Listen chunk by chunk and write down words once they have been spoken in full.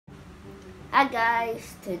Hi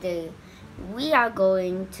guys, today we are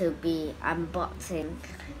going to be unboxing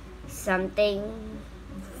something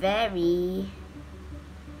very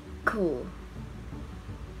cool.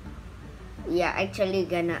 We are actually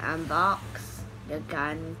gonna unbox the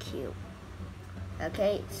gun cube.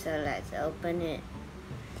 Okay, so let's open it.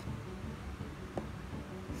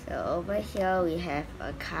 So over here we have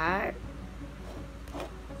a card,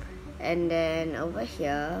 and then over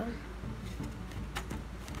here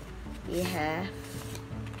we have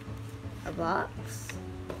a box.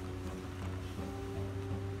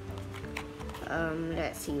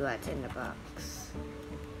 Let's see what's in the box.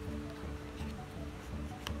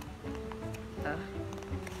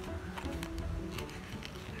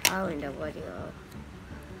 How in the world?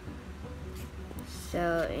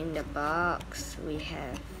 So in the box we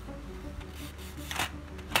have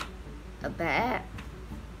a bag,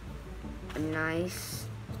 a nice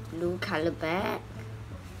blue color bag,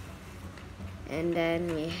 and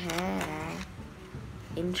then we have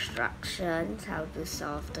instructions how to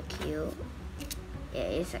solve the cube.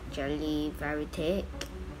 It is actually very thick.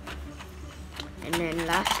 And then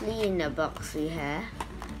lastly in the box we have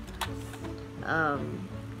I'm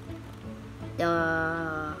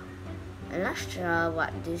not sure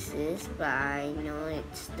what this is, but I know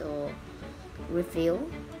it's the refill.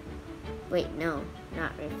 Wait, no,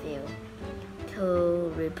 not refill.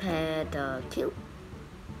 To repair the cube.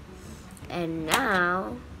 And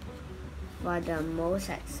now for the most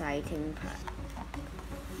exciting part,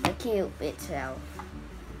 the cube itself.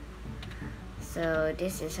 So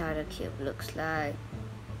this is how the cube looks like.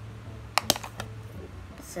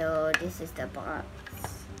 So this is the box.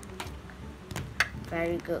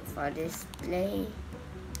 Very good for display.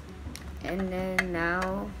 And then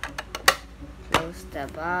now close the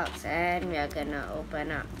box, and we are gonna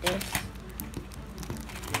open up this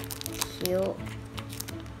cube.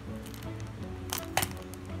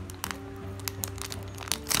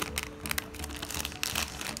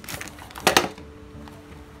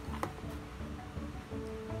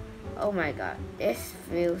 Oh my god, this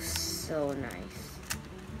feels so nice.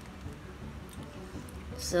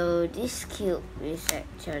 So this cube is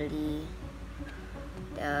actually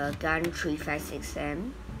the Gun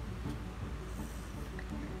 356M.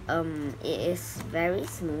 It is very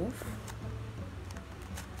smooth.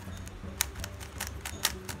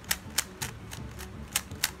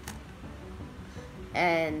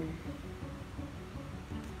 And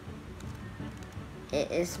it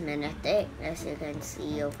is magnetic, as you can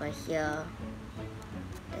see over here.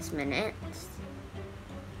 It's magnets.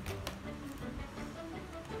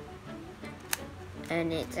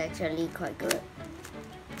 And it's actually quite good.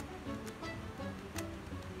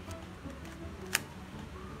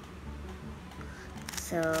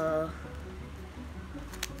 So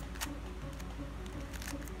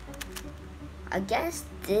I guess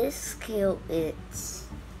this cube is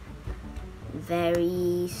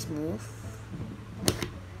very smooth.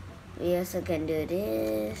 We also can do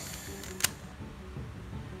this.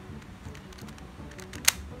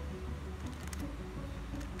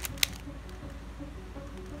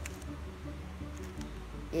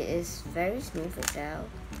 It is very smooth itself.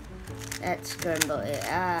 Let's scramble it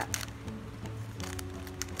up.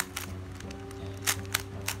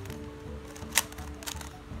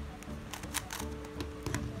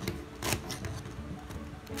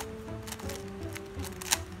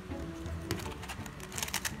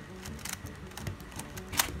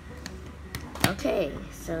 Okay,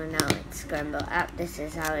 so now it's scrambled up. This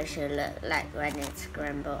is how it should look like when it's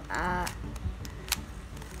scrambled up.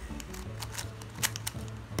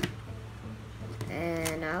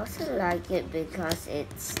 And I also like it because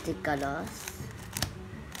it's stickerless.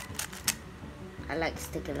 I like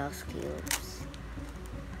stickerless cubes.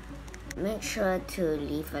 Make sure to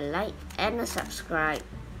leave a like and a subscribe.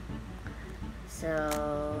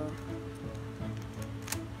 So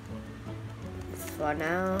for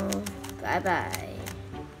now, bye bye.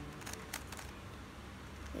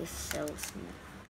 It's so smooth.